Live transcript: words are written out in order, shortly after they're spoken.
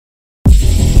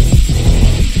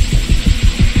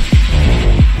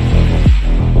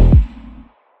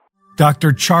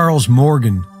Dr. Charles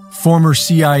Morgan, former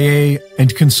CIA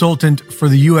and consultant for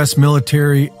the U.S.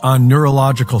 military on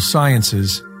neurological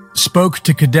sciences, spoke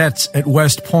to cadets at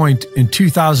West Point in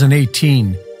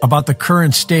 2018 about the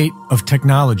current state of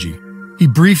technology. He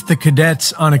briefed the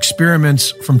cadets on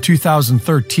experiments from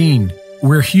 2013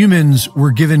 where humans were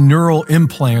given neural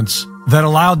implants that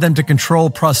allowed them to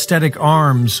control prosthetic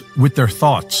arms with their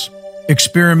thoughts.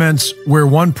 Experiments where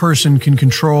one person can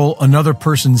control another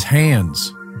person's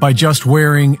hands by just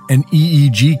wearing an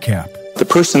EEG cap. The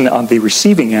person on the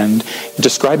receiving end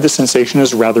described the sensation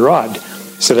as rather odd.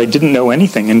 He said, I didn't know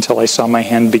anything until I saw my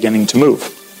hand beginning to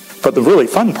move. But the really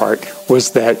fun part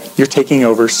was that you're taking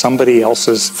over somebody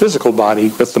else's physical body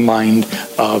with the mind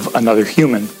of another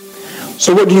human.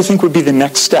 So what do you think would be the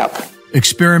next step?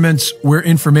 Experiments where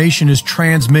information is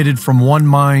transmitted from one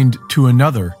mind to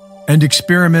another, and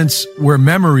experiments where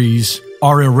memories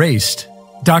are erased.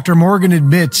 Dr. Morgan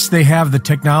admits they have the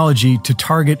technology to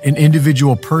target an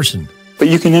individual person. But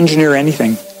you can engineer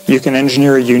anything. You can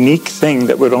engineer a unique thing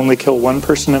that would only kill one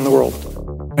person in the world.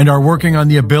 And are working on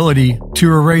the ability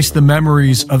to erase the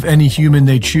memories of any human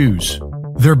they choose.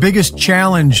 Their biggest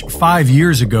challenge 5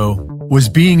 years ago was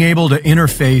being able to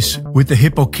interface with the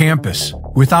hippocampus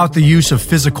without the use of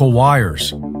physical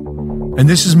wires. And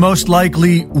this is most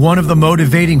likely one of the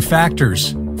motivating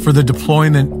factors for the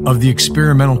deployment of the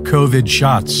experimental COVID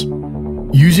shots.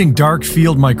 Using dark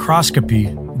field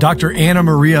microscopy, Dr. Anna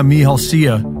Maria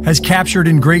Mihalcea has captured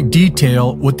in great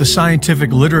detail what the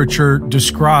scientific literature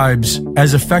describes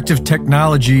as effective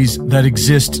technologies that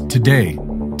exist today.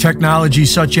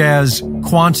 Technologies such as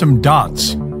quantum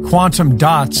dots. Quantum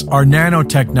dots are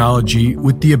nanotechnology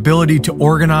with the ability to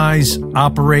organize,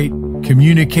 operate,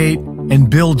 communicate, and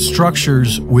build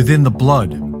structures within the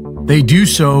blood. They do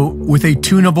so with a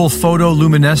tunable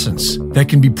photoluminescence that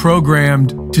can be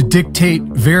programmed to dictate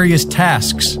various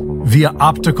tasks via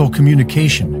optical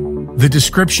communication. The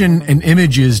description and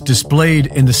images displayed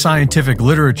in the scientific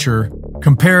literature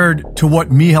compared to what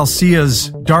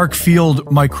Mihalcea's dark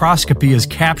field microscopy has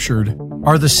captured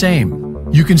are the same.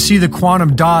 You can see the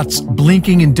quantum dots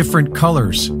blinking in different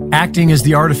colors, acting as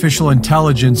the artificial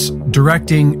intelligence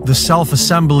directing the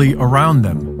self-assembly around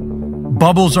them.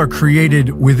 Bubbles are created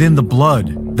within the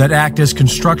blood that act as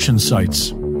construction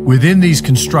sites. Within these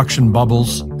construction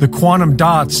bubbles, the quantum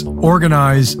dots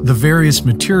organize the various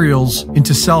materials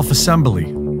into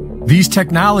self-assembly. These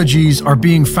technologies are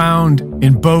being found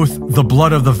in both the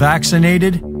blood of the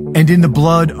vaccinated and in the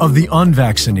blood of the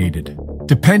unvaccinated.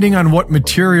 Depending on what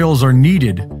materials are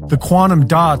needed, the quantum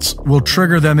dots will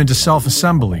trigger them into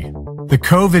self-assembly. The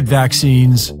COVID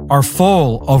vaccines are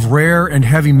full of rare and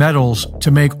heavy metals to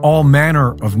make all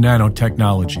manner of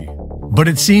nanotechnology. But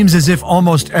it seems as if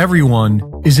almost everyone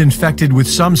is infected with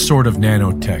some sort of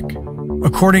nanotech.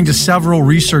 According to several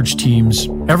research teams,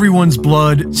 everyone's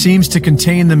blood seems to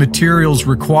contain the materials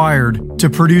required to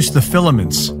produce the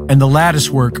filaments and the lattice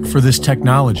work for this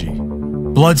technology.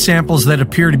 Blood samples that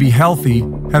appear to be healthy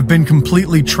have been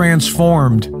completely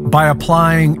transformed by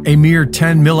applying a mere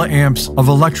 10 milliamps of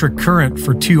electric current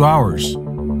for 2 hours.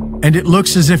 And it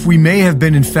looks as if we may have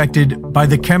been infected by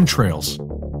the chemtrails.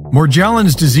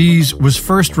 Morgellons disease was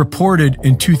first reported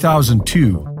in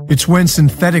 2002. It's when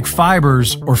synthetic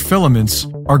fibers or filaments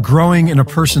are growing in a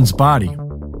person's body.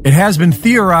 It has been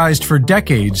theorized for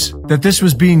decades that this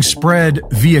was being spread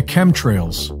via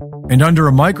chemtrails. And under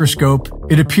a microscope,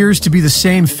 it appears to be the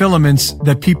same filaments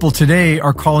that people today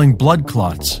are calling blood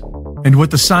clots, and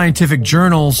what the scientific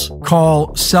journals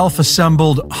call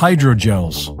self-assembled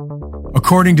hydrogels.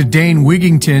 According to Dane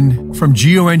Wigington from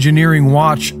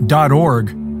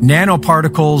geoengineeringwatch.org,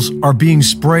 nanoparticles are being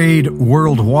sprayed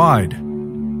worldwide.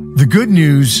 The good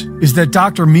news is that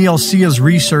Dr. Mihalcea's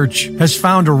research has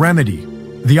found a remedy.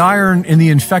 The iron in the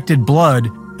infected blood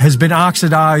has been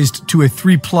oxidized to a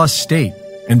 3+ state.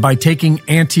 And by taking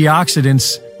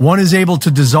antioxidants, one is able to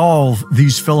dissolve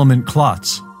these filament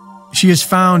clots. She has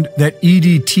found that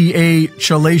EDTA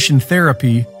chelation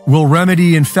therapy will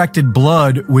remedy infected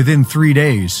blood within 3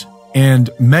 days, and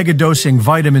megadosing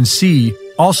vitamin C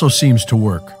also seems to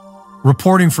work.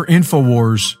 Reporting for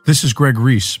InfoWars, this is Greg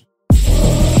Reese.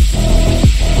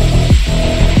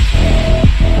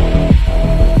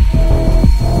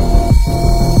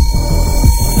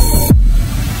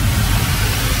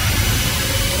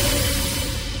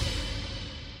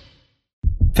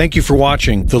 Thank you for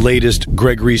watching the latest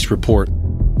Greg Reese Report.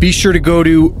 Be sure to go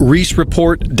to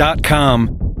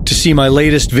reesereport.com to see my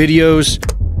latest videos,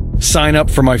 sign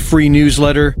up for my free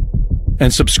newsletter,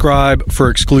 and subscribe for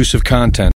exclusive content.